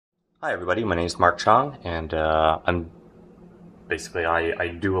Hi everybody, my name is Mark Chong, and I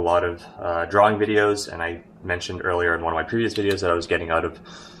do a lot of drawing videos, and I mentioned earlier in one of my previous videos that I was getting out of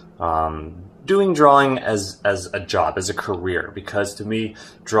doing drawing as a job, as a career, because to me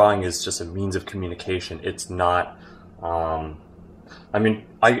drawing is just a means of communication. It's not I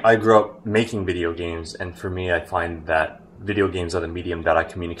grew up making video games, and for me I find that video games are the medium that I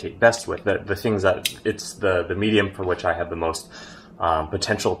communicate best with. The things that it's the medium for which I have the most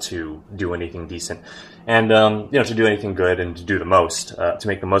potential to do anything decent, and to do anything good, and to do the most, to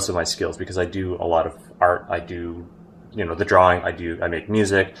make the most of my skills, because I do a lot of art. I do, the drawing. I make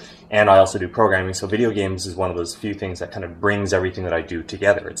music, and I also do programming. So video games is one of those few things that kind of brings everything that I do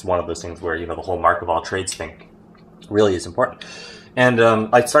together. It's one of those things where the whole Mark of all trades thing really is important. And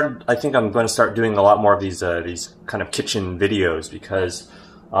I think I'm going to start doing a lot more of these kind of kitchen videos, because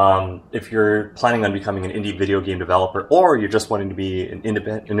if you're planning on becoming an indie video game developer, or you're just wanting to be an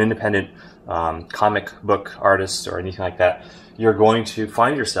independent comic book artist or anything like that, you're going to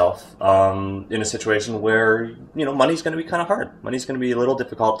find yourself in a situation where money's going to be kind of hard. Money's going to be a little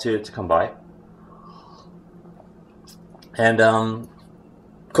difficult to come by, and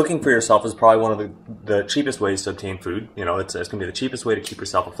cooking for yourself is probably one of the cheapest ways to obtain food. It's going to be the cheapest way to keep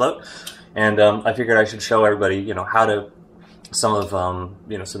yourself afloat. And I figured I should show everybody, how to some of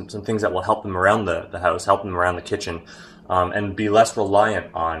some things that will help them around the house, help them around the kitchen, and be less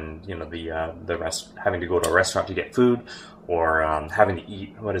reliant on having to go to a restaurant to get food, or having to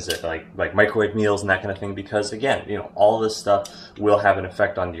eat like microwave meals and that kind of thing. Because again, all this stuff will have an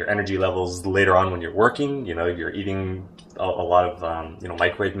effect on your energy levels later on when you're working. If you're eating a lot of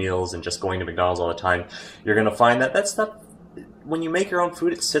microwave meals and just going to McDonald's all the time, you're going to find that stuff, when you make your own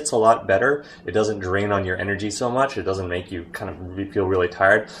food, it sits a lot better. It doesn't drain on your energy so much. It doesn't make you kind of feel really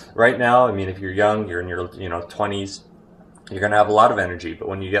tired. Right now, if you're young, you're in your 20s, you're going to have a lot of energy. But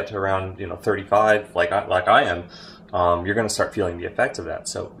when you get to around 35, like I am, you're going to start feeling the effects of that.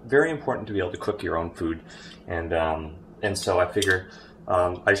 So very important to be able to cook your own food, and so I figure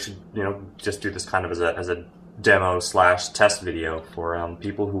I should just do this kind of as a demo / test video for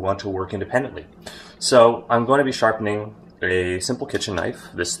people who want to work independently. So I'm going to be sharpening a simple kitchen knife.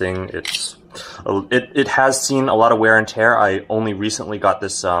 This thing, it has seen a lot of wear and tear. I only recently got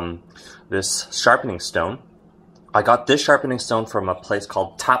this this sharpening stone. I got this sharpening stone from a place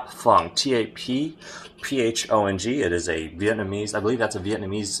called Tap Phong, TAPPHONG. It is a Vietnamese, I believe that's a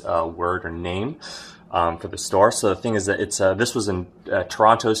Vietnamese word or name for the store. So the thing is that this was in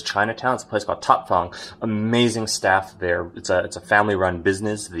Toronto's Chinatown. It's a place called Tap Phong. Amazing staff there. It's a family-run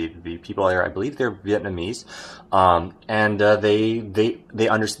business. The people there, I believe, they're Vietnamese, and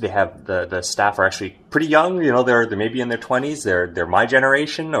they have the staff are actually pretty young. They're maybe in their 20s. They're my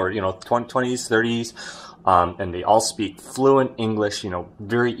generation, or 20s, 30s. And they all speak fluent English,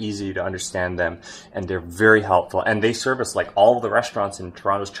 very easy to understand them, and they're very helpful. And they service like all of the restaurants in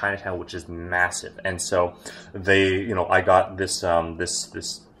Toronto's Chinatown, which is massive. And so I got this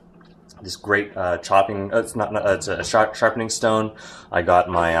great chopping. It's a sharpening stone. I got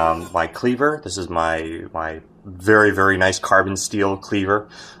my my cleaver. This is my very, very nice carbon steel cleaver,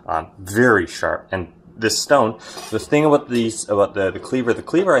 very sharp. And this stone, the thing about the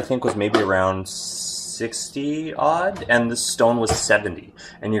cleaver I think was maybe around 60 odd, and the stone was 70.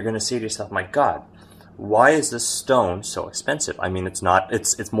 And you're going to say to yourself, my God, why is this stone so expensive? It's not.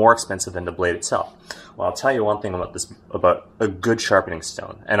 It's more expensive than the blade itself. Well, I'll tell you one thing about a good sharpening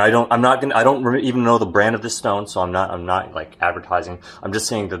stone. And I don't even know the brand of this stone, so I'm not like advertising. I'm just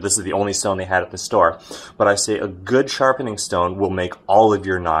saying that this is the only stone they had at the store. But I say a good sharpening stone will make all of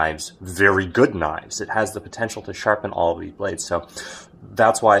your knives very good knives. It has the potential to sharpen all of these blades. So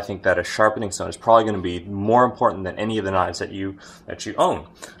that's why I think that a sharpening stone is probably going to be more important than any of the knives that you own.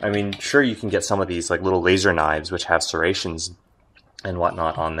 Sure, you can get some of these like little laser knives which have serrations and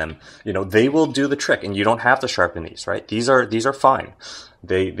whatnot on them. They will do the trick, and you don't have to sharpen these, right? These are fine.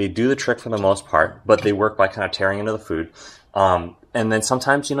 They do the trick for the most part, but they work by kind of tearing into the food. And then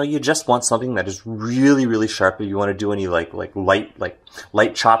sometimes, you just want something that is really, really sharp. If you want to do any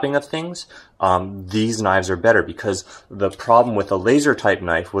light chopping of things, these knives are better, because the problem with a laser type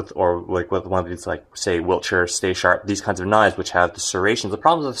knife with one of these, like say Wiltshire, Stay Sharp, these kinds of knives which have the serrations, the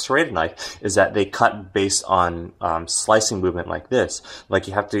problem with a serrated knife is that they cut based on slicing movement like this. Like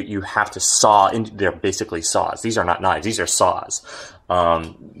you have to saw into, they're basically saws. These are not knives, these are saws.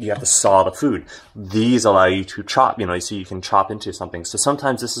 You have to saw the food. These allow you to chop, so you can chop into something. So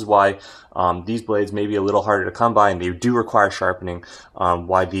sometimes this is why these blades may be a little harder to come by, and they do require sharpening,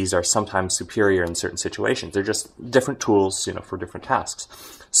 why these are sometimes superior in certain situations. They're just different tools, for different tasks.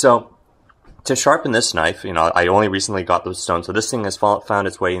 So To sharpen this knife, you know, I only recently got the stone, so this thing has found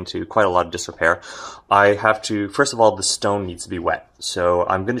its way into quite a lot of disrepair. I have to, first of all, the stone needs to be wet. So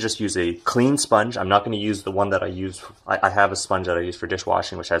I'm going to just use a clean sponge. I'm not going to use the one that I use. I have a sponge that I use for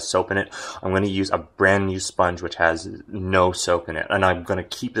dishwashing, which has soap in it. I'm going to use a brand new sponge, which has no soap in it. And I'm going to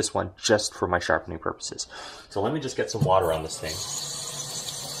keep this one just for my sharpening purposes. So let me just get some water on this thing.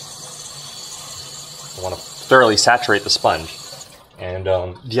 I want to thoroughly saturate the sponge. And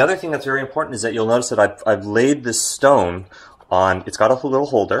the other thing that's very important is that you'll notice that I've laid this stone on, it's got a little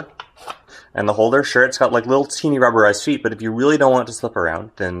holder, and the holder, sure, it's got like little teeny rubberized feet, but if you really don't want it to slip around,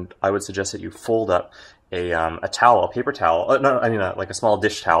 then I would suggest that you fold up a towel, a paper towel, like a small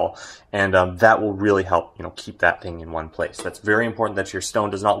dish towel, and that will really help, you know, keep that thing in one place. That's very important that your stone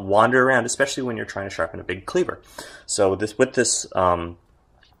does not wander around, especially when you're trying to sharpen a big cleaver. So with this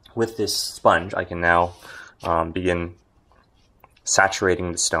sponge, I can now begin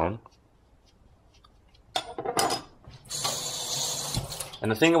saturating the stone. And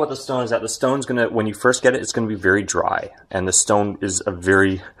the thing about the stone is that the stone's gonna, when you first get it, it's gonna be very dry, and the stone is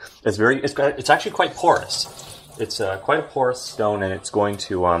it's actually quite porous. It's quite a porous stone, and it's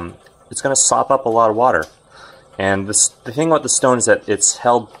gonna sop up a lot of water. And the thing about the stone is that it's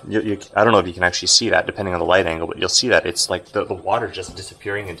held. I don't know if you can actually see that, depending on the light angle, but you'll see that it's like the water just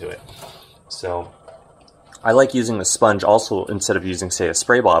disappearing into it. So I like using the sponge also instead of using, say, a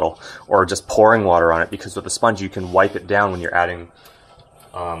spray bottle or just pouring water on it, because with the sponge you can wipe it down when you're adding,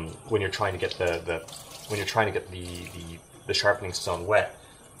 when you're trying to get the sharpening stone wet.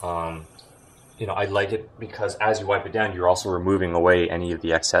 You know, I like it because as you wipe it down, you're also removing away any of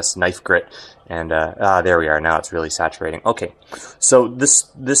the excess knife grit. And there we are. Now it's really saturating. Okay, so this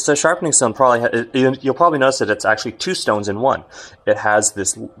sharpening stone you'll probably notice that it's actually two stones in one. It has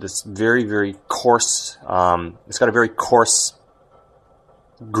this very, very coarse. It's got a very coarse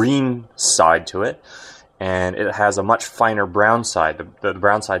green side to it, and it has a much finer brown side. The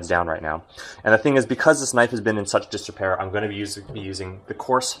brown side's down right now. And the thing is, because this knife has been in such disrepair, I'm going to be using the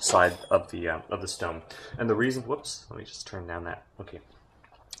coarse side of the stone. And the reason, whoops, let me just turn down that. Okay.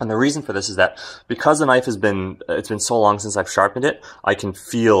 And the reason for this is that because the knife it's been so long since I've sharpened it, I can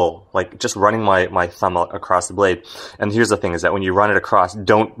feel like just running my thumb across the blade. And here's the thing is that when you run it across,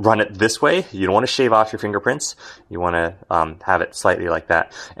 don't run it this way. You don't want to shave off your fingerprints. You want to have it slightly like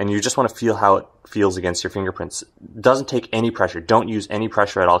that. And you just want to feel how it feels against your fingerprints. It doesn't take any pressure. Don't use any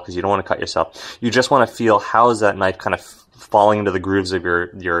pressure at all, because you don't want to cut yourself. You just want to feel how is that knife kind of falling into the grooves of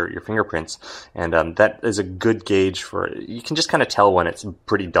your fingerprints, and that is a good gauge for, you can just kind of tell when it's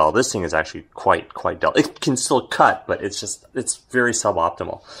pretty dull. This thing is actually quite dull. It can still cut, but it's very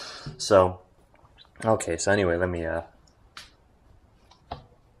suboptimal. So okay, so anyway,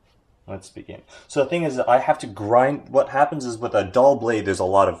 let's begin. So the thing is that I have to grind. What happens is with a dull blade, there's a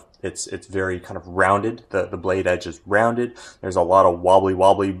lot of, it's very kind of rounded. The blade edge is rounded. There's a lot of wobbly,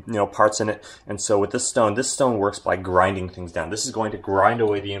 you know, parts in it. And so with this stone works by grinding things down. This is going to grind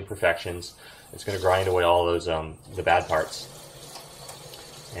away the imperfections. It's going to grind away all those, the bad parts.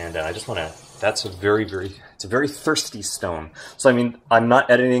 And I just want to, it's a very thirsty stone. So I mean, I'm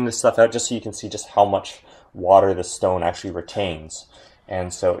not editing this stuff out just so you can see just how much water the stone actually retains.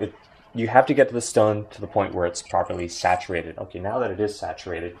 And so you have to get to the stone to the point where it's properly saturated. Okay, now that it is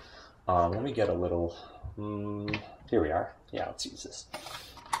saturated, let me get a little, here we are. Yeah, let's use this.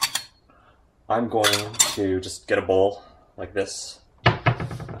 I'm going to just get a bowl like this,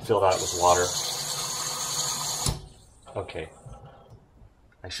 fill that with water. Okay,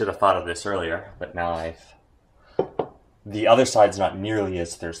 I should have thought of this earlier, but now the other side's not nearly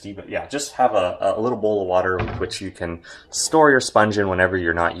as thirsty, but yeah, just have a little bowl of water with which you can store your sponge in whenever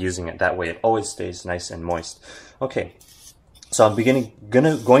you're not using it. That way it always stays nice and moist. Okay, so I'm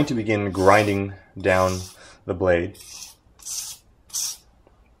going to begin grinding down the blade.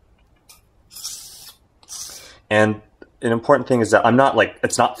 And an important thing is that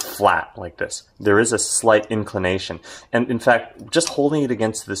it's not flat like this. There is a slight inclination. And in fact, just holding it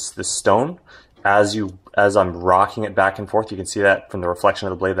against this stone, as I'm rocking it back and forth, you can see that from the reflection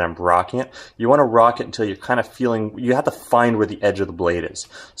of the blade that I'm rocking it. You want to rock it until you're kind of feeling, you have to find where the edge of the blade is.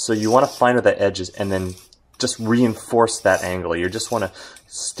 So you want to find where that edge is and then just reinforce that angle. You just want to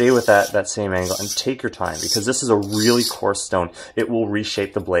stay with that same angle and take your time, because this is a really coarse stone. It will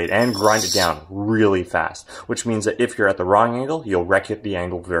reshape the blade and grind it down really fast, which means that if you're at the wrong angle, you'll wreck the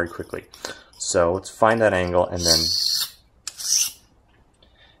angle very quickly. So let's find that angle, and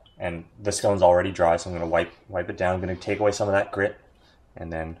the stone's already dry, so I'm going to wipe it down. I'm going to take away some of that grit,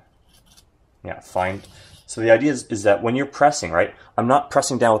 and then, yeah, So the idea is that when you're pressing, right, I'm not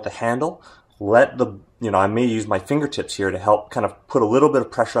pressing down with the handle. let the, I may use my fingertips here to help kind of put a little bit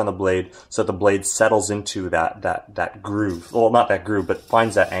of pressure on the blade so that the blade settles into that groove. Well, not that groove, but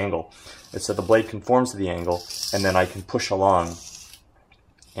finds that angle. And so the blade conforms to the angle, and then I can push along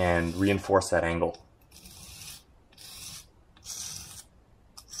and reinforce that angle.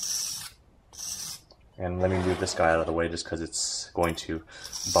 And let me move this guy out of the way just because it's going to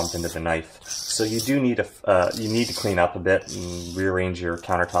bump into the knife. So you do need to clean up a bit and rearrange your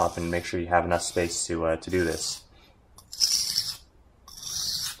countertop and make sure you have enough space to do this.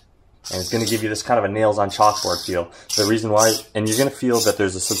 And it's going to give you this kind of a nails on chalkboard feel. The reason why, and you're going to feel that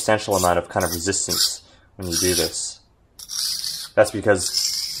there's a substantial amount of kind of resistance when you do this. That's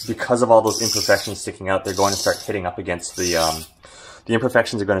because of all those imperfections sticking out, they're going to start hitting up against the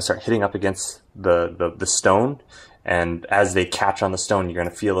imperfections are going to start hitting up against the stone, and as they catch on the stone, you're going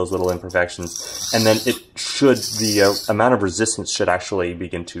to feel those little imperfections, and then the amount of resistance should actually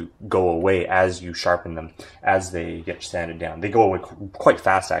begin to go away as you sharpen them, as they get sanded down. They go away quite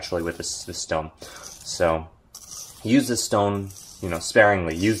fast actually with this stone. So use this stone,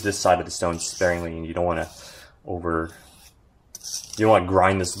 sparingly. Use this side of the stone sparingly, and you don't want to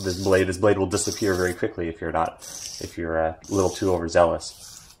grind this blade. This blade will disappear very quickly if you're a little too overzealous.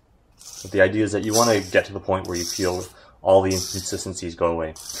 But the idea is that you want to get to the point where you feel all the inconsistencies go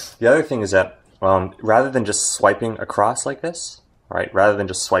away. The other thing is that rather than just swiping across like this, right? Rather than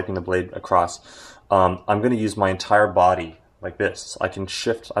just swiping the blade across, I'm going to use my entire body like this. I can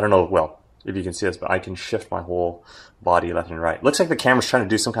shift. I don't know. Well, if you can see this, but I can shift my whole body left and right. Looks like the camera's trying to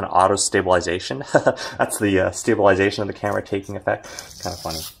do some kind of auto stabilization. That's the stabilization of the camera taking effect. Kind of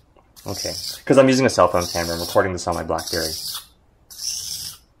funny. Okay, because I'm using a cell phone camera. I'm recording this on my BlackBerry.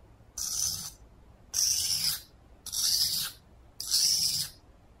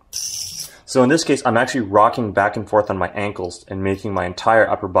 So in this case, I'm actually rocking back and forth on my ankles and making my entire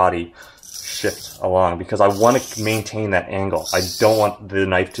upper body shift along because I want to maintain that angle. I don't want the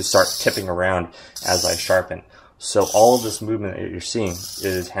knife to start tipping around as I sharpen. So all of this movement that you're seeing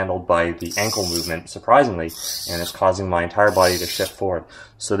is handled by the ankle movement, surprisingly, and it's causing my entire body to shift forward.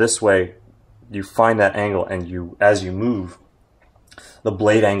 So this way, you find that angle, and as you move, the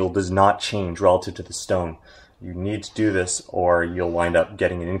blade angle does not change relative to the stone. You need to do this, or you'll wind up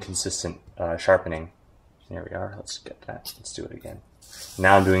getting an inconsistent sharpening. There we are. Let's get that. Let's do it again.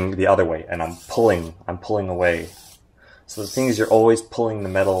 Now I'm doing the other way, and I'm pulling away. So the thing is, you're always pulling the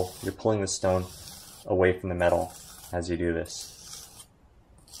metal, you're pulling the stone away from the metal as you do this.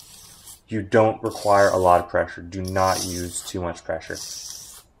 You don't require a lot of pressure. Do not use too much pressure.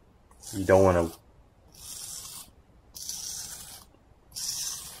 You don't want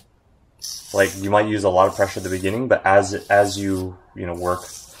to, you might use a lot of pressure at the beginning, but as you work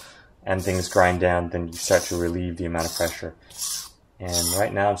and things grind down, then you start to relieve the amount of pressure. And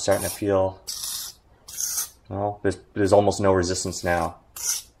right now I'm starting to feel, well, there's almost no resistance now.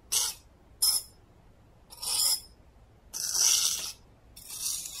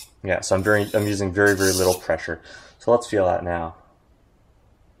 Yeah, so I'm using very, very little pressure. So let's feel that now.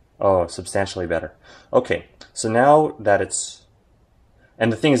 Oh, substantially better. Okay, so now that it's,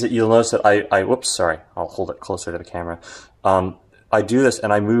 and the thing is that you'll notice that whoops, sorry, I'll hold it closer to the camera. I do this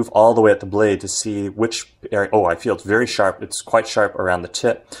and I move all the way at the blade to see which area. Oh, I feel it's very sharp. It's quite sharp around the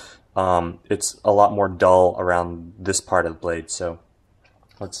tip. It's a lot more dull around this part of the blade. So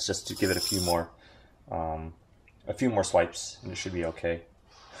let's just give it a few more swipes, and it should be okay.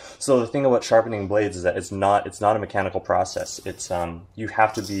 So the thing about sharpening blades is that it's not a mechanical process. It's you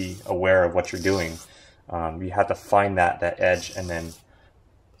have to be aware of what you're doing. You have to find that edge and then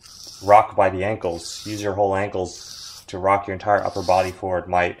rock by the ankles. Use your whole ankles to rock your entire upper body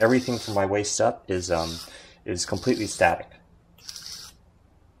forward. Everything from my waist up is completely static.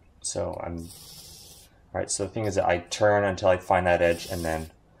 So so the thing is that I turn until I find that edge, and then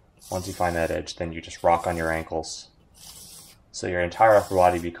once you find that edge, then you just rock on your ankles. So your entire upper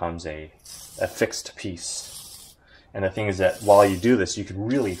body becomes a fixed piece. And the thing is that while you do this, you can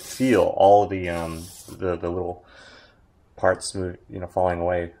really feel all the little parts falling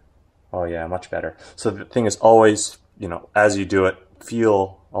away. Oh yeah, much better. So the thing is always, as you do it,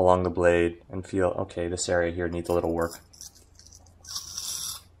 feel along the blade and feel, okay, this area here needs a little work.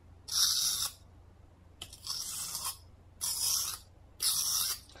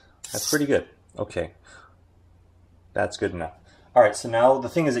 That's pretty good. Okay. That's good enough. All right, so now the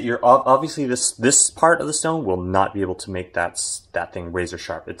thing is that you're obviously this part of the stone will not be able to make that thing razor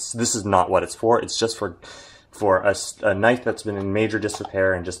sharp. This is not what it's for. It's just for a knife that's been in major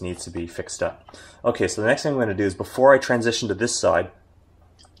disrepair and just needs to be fixed up. Okay, so the next thing I'm going to do is, before I transition to this side,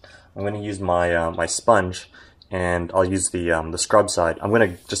 I'm going to use my my sponge and I'll use the scrub side. I'm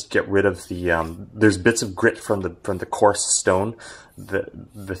gonna just get rid of the there's bits of grit from the coarse stone.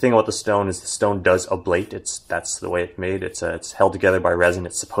 The thing about the stone is the stone does ablate. That's the way it's made. It's held together by resin.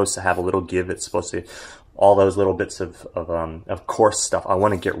 It's supposed to have a little give. It's supposed to, all those little bits of coarse stuff. I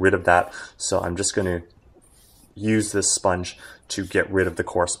want to get rid of that, so I'm just going to use this sponge to get rid of the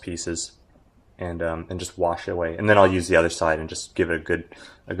coarse pieces and just wash it away. And then I'll use the other side and just give it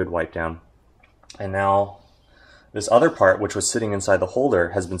a good wipe down. And now this other part, which was sitting inside the holder,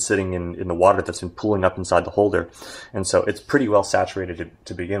 has been sitting in the water that's been pooling up inside the holder. And so it's pretty well saturated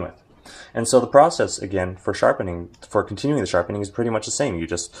to begin with. And so the process, again, for sharpening, for continuing the sharpening, is pretty much the same. You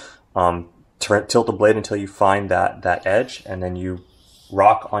just tilt the blade until you find that edge, and then you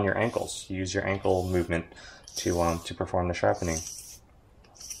rock on your ankles. You use your ankle movement to perform the sharpening.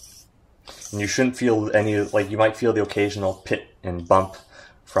 And you shouldn't feel any, like you might feel the occasional pit and bump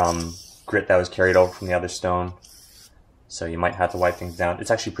from grit that was carried over from the other stone. So you might have to wipe things down.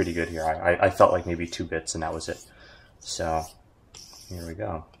 It's actually pretty good here. I felt like maybe 2 bits and that was it. So here we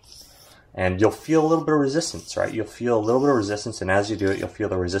go. And you'll feel a little bit of resistance, right? You'll feel a little bit of resistance, and as you do it, you'll feel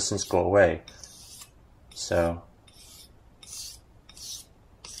the resistance go away. So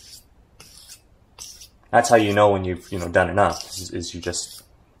that's how you know when you've done enough, is you just,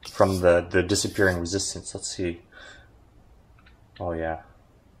 from the disappearing resistance. Let's see. Oh yeah.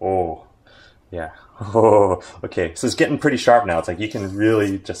 Oh yeah. Oh, okay. So it's getting pretty sharp now. It's like you can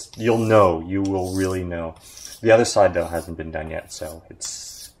really just, you will really know. The other side though hasn't been done yet, so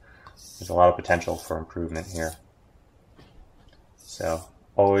there's a lot of potential for improvement here. So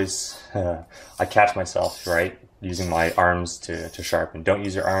always, I catch myself, right, using my arms to sharpen. Don't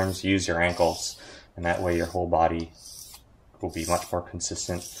use your arms, use your ankles, and that way your whole body will be much more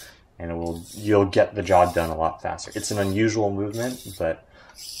consistent, and you'll get the job done a lot faster. It's an unusual movement, but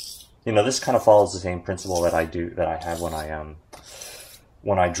this kind of follows the same principle that I have when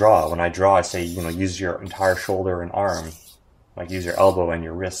I draw. When I draw, I say, use your entire shoulder and arm. Like use your elbow and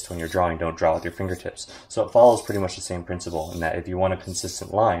your wrist when you're drawing. Don't draw with your fingertips. So it follows pretty much the same principle in that if you want a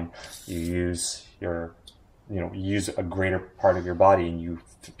consistent line, you use use a greater part of your body, and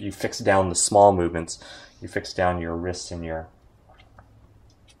you fix down the small movements. You fix down your wrist and your.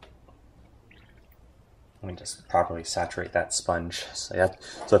 Let me just properly saturate that sponge. So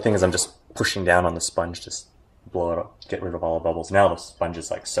the thing is, I'm just pushing down on the sponge, just blow it up, get rid of all the bubbles. Now the sponge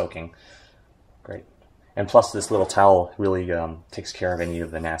is like soaking. Great. And plus this little towel really takes care of any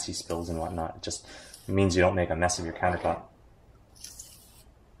of the nasty spills and whatnot. It just means you don't make a mess of your countertop.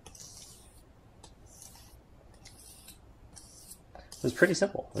 It's pretty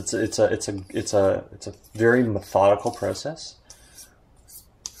simple. It's a very methodical process.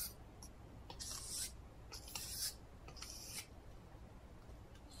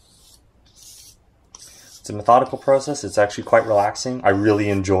 It's a methodical process. It's actually quite relaxing. I really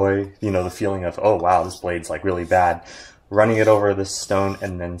enjoy, the feeling of, oh wow, this blade's like really bad. Running it over this stone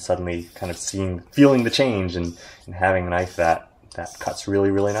and then suddenly kind of feeling the change and having a knife that cuts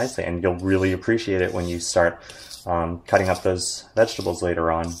really, really nicely. And you'll really appreciate it when you start cutting up those vegetables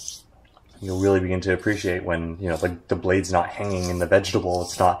later on. You'll really begin to appreciate when, the blade's not hanging in the vegetable.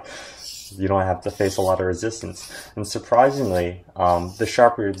 You don't have to face a lot of resistance. And surprisingly, the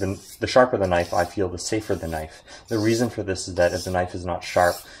sharper the knife, I feel, the safer the knife. The reason for this is that if the knife is not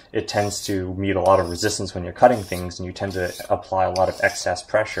sharp, it tends to meet a lot of resistance when you're cutting things, and you tend to apply a lot of excess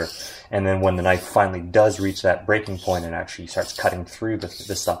pressure. And then when the knife finally does reach that breaking point and actually starts cutting through the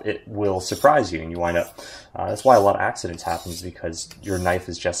stuff, it will surprise you, and you wind up. That's why a lot of accidents happen, because your knife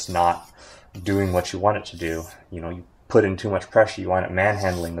is just not doing what you want it to do. You put in too much pressure, you wind up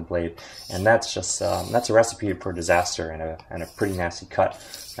manhandling the blade, and that's just that's a recipe for disaster and a pretty nasty cut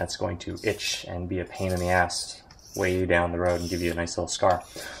that's going to itch and be a pain in the ass way down the road and give you a nice little scar.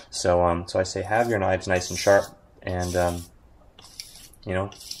 So so I say have your knives nice and sharp, and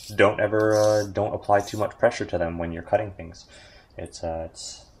don't apply too much pressure to them when you're cutting things. It's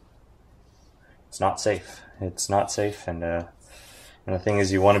not safe. It's not safe, and the thing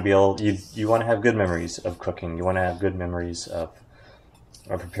is, you want to be able, you want to have good memories of cooking. You want to have good memories of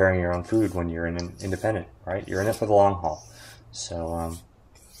preparing your own food when you're independent, right? You're in it for the long haul. So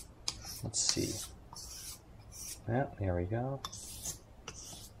let's see. Yeah, there we go.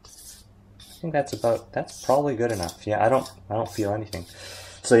 I think that's probably good enough. Yeah, I don't feel anything.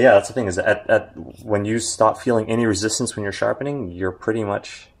 So yeah, that's the thing, is when you stop feeling any resistance when you're sharpening, you're pretty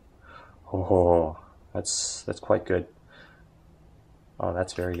much, oh, that's quite good. Oh,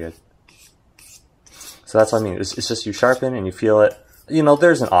 that's very good. So that's what I mean. It's just you sharpen and you feel it.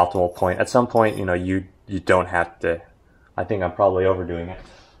 There's an optimal point. At some point, you don't have to. I think I'm probably overdoing it.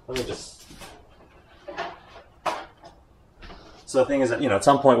 Let me just. So the thing is that, at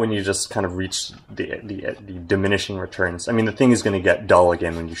some point when you just kind of reach the diminishing returns, I mean, the thing is going to get dull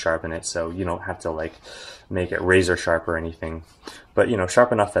again when you sharpen it, so you don't have to like make it razor sharp or anything, but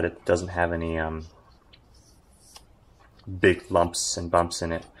sharp enough that it doesn't have any big lumps and bumps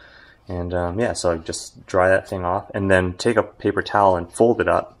in it. And yeah, so just dry that thing off, and then take a paper towel and fold it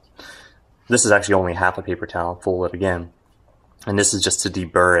up. This is actually only half a paper towel, fold it again. And this is just to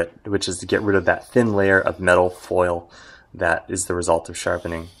deburr it, which is to get rid of that thin layer of metal foil that is the result of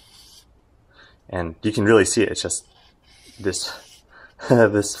sharpening. And you can really see it, it's just this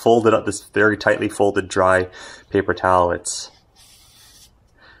this folded up, this very tightly folded dry paper towel. It's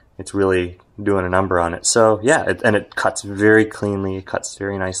really doing a number on it. So yeah, and it cuts very cleanly, it cuts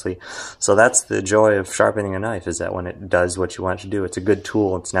very nicely. So that's the joy of sharpening a knife, is that when it does what you want it to do, it's a good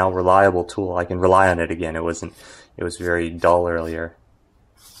tool. It's now a reliable tool. I can rely on it again. It was very dull earlier.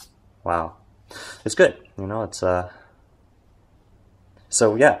 Wow. It's good. It's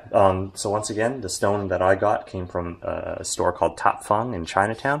so yeah, so once again, the stone that I got came from a store called Top Fung in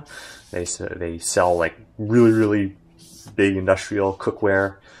Chinatown. They sell like really big industrial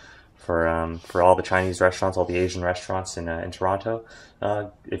cookware for all the Chinese restaurants, all the Asian restaurants in Toronto.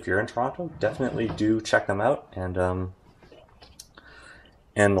 If you're in Toronto, definitely do check them out.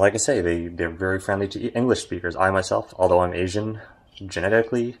 And like I say, they're very friendly to English speakers. I myself, although I'm Asian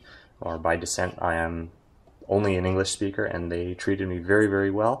genetically or by descent, I am only an English speaker, and they treated me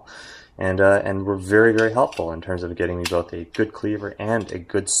very well, and were very helpful in terms of getting me both a good cleaver and a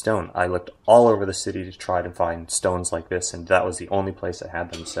good stone. I looked all over the city to try to find stones like this, and that was the only place that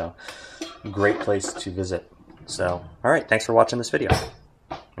had them. So great place to visit. So all right, thanks for watching this video,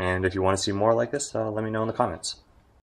 and if you want to see more like this, let me know in the comments.